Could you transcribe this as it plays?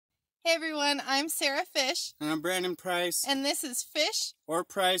Hey everyone, I'm Sarah Fish. And I'm Brandon Price. And this is Fish or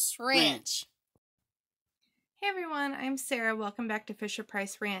Price Ranch. Hey everyone, I'm Sarah. Welcome back to Fish or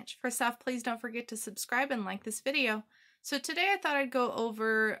Price Ranch. First off, please don't forget to subscribe and like this video. So today I thought I'd go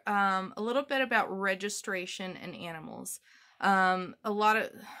over a little bit about registration in animals. Some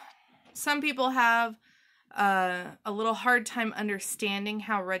people have a little hard time understanding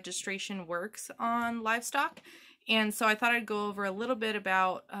how registration works on livestock. And so I thought I'd go over a little bit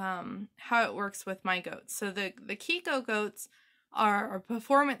about how it works with my goats. So the Kikos goats are a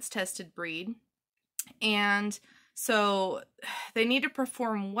performance-tested breed, and so they need to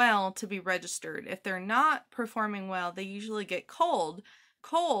perform well to be registered. If they're not performing well, they usually get culled.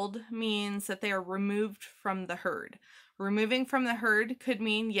 Culled means that they are removed from the herd. Removing from the herd could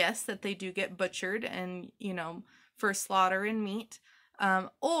mean, yes, that they do get butchered and, for slaughter and meat.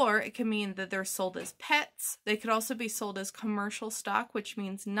 Or it can mean that they're sold as pets. They could also be sold as commercial stock, which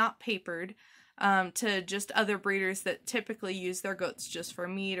means not papered, to just other breeders that typically use their goats just for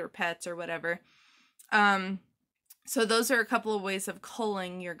meat or pets or whatever. So those are a couple of ways of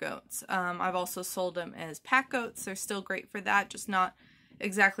culling your goats. I've also sold them as pack goats. They're still great for that, just not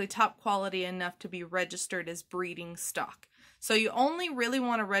exactly top quality enough to be registered as breeding stock. So you only really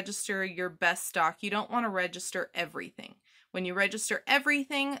want to register your best stock. You don't want to register everything. When you register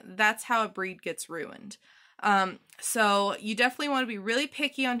everything, that's how a breed gets ruined. So you definitely want to be really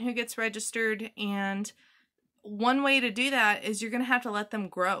picky on who gets registered, and one way to do that is you're going to have to let them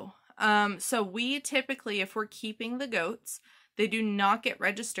grow. So we typically, if we're keeping the goats, they do not get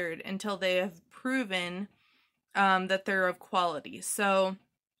registered until they have proven that they're of quality. So,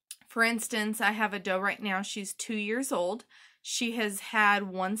 for instance, I have a doe right now. She's 2 years old. She has had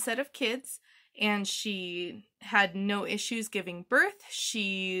one set of kids, and she had no issues giving birth.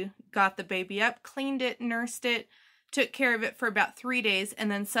 She got the baby up, cleaned it, nursed it, took care of it for about 3 days, and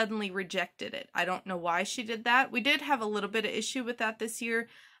then suddenly rejected it. I don't know why she did that. We did have a little bit of issue with that this year.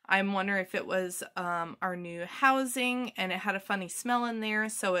 I'm wondering if it was our new housing, and it had a funny smell in there,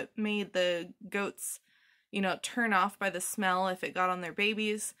 so it made the goats, turn off by the smell if it got on their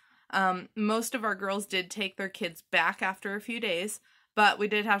babies. Most of our girls did take their kids back after a few days, but we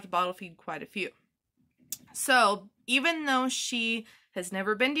did have to bottle feed quite a few. So even though she has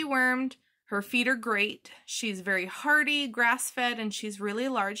never been dewormed, her feet are great. She's very hardy, grass-fed, and she's really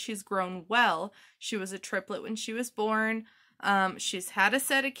large. She's grown well. She was a triplet when she was born. She's had a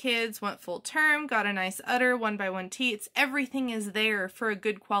set of kids, went full term, got a nice udder, 1x1 teats. Everything is there for a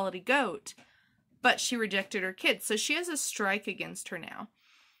good quality goat, but she rejected her kids. So she has a strike against her now.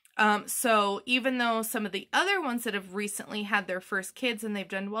 So even though some of the other ones that have recently had their first kids and they've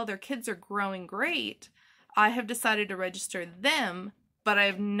done well, their kids are growing great, I have decided to register them, but I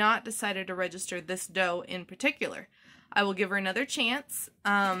have not decided to register this doe in particular. I will give her another chance.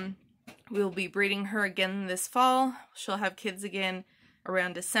 We'll be breeding her again this fall. She'll have kids again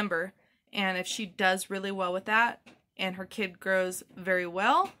around December. And if she does really well with that and her kid grows very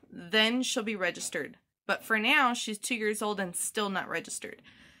well, then she'll be registered. But for now, she's 2 years old and still not registered.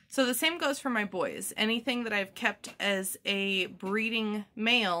 So the same goes for my boys. Anything that I've kept as a breeding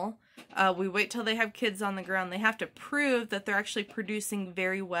male, we wait till they have kids on the ground. They have to prove that they're actually producing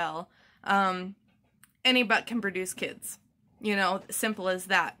very well. Any butt can produce kids. Simple as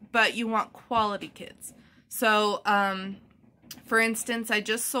that. But you want quality kids. So, for instance, I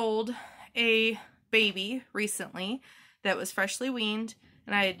just sold a baby recently that was freshly weaned,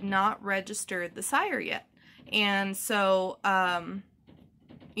 and I had not registered the sire yet. And so,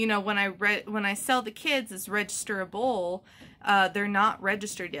 when I sell the kids as registerable, they're not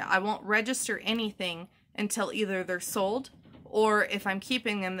registered yet. I won't register anything until either they're sold, or if I'm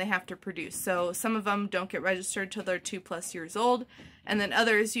keeping them, they have to produce. So some of them don't get registered till they're 2+ years old, and then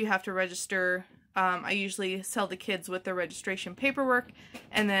others you have to register. I usually sell the kids with their registration paperwork,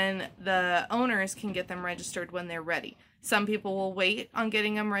 and then the owners can get them registered when they're ready. Some people will wait on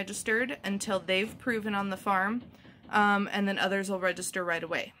getting them registered until they've proven on the farm, and then others will register right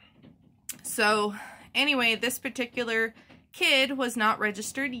away. So anyway, this particular kid was not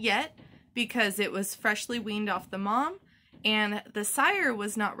registered yet because it was freshly weaned off the mom. And the sire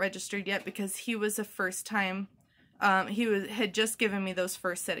was not registered yet because he was a first time, had just given me those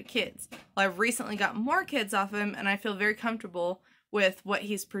first set of kids. Well, I've recently got more kids off him, and I feel very comfortable with what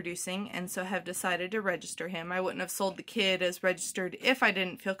he's producing, and so have decided to register him. I wouldn't have sold the kid as registered if I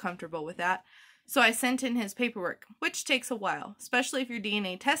didn't feel comfortable with that. So I sent in his paperwork, which takes a while, especially if you're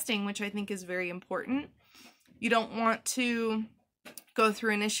DNA testing, which I think is very important. You don't want to go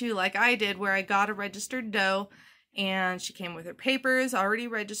through an issue like I did where I got a registered doe And she came with her papers already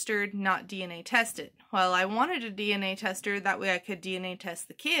registered, not DNA tested. Well, I wanted a DNA tester, that way I could DNA test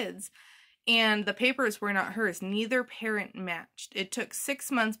the kids. And the papers were not hers. Neither parent matched. It took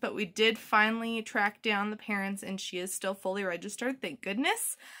 6 months, but we did finally track down the parents, and she is still fully registered, thank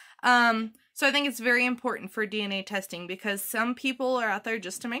goodness. So I think it's very important for DNA testing, because some people are out there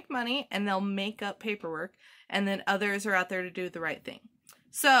just to make money, and they'll make up paperwork, and then others are out there to do the right thing.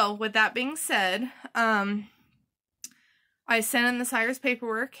 So with that being said, I sent in the sire's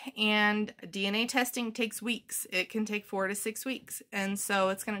paperwork, and DNA testing takes weeks. It can take 4 to 6 weeks, and so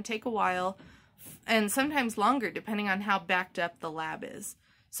it's going to take a while, and sometimes longer, depending on how backed up the lab is.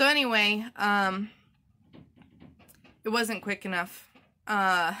 So anyway, it wasn't quick enough,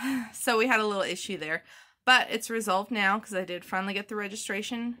 so we had a little issue there, but it's resolved now, because I did finally get the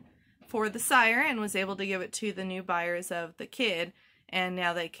registration for the sire, and was able to give it to the new buyers of the kid, and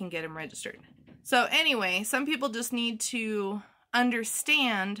now they can get him registered. So anyway, some people just need to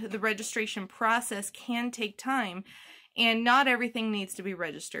understand the registration process can take time, and not everything needs to be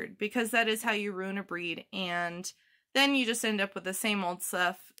registered, because that is how you ruin a breed, and then you just end up with the same old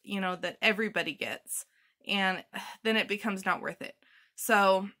stuff, you know, that everybody gets, and then it becomes not worth it.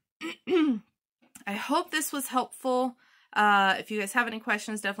 So I hope this was helpful. If you guys have any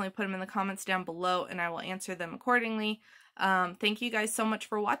questions, definitely put them in the comments down below, and I will answer them accordingly. Thank you guys so much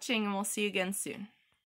for watching, and we'll see you again soon.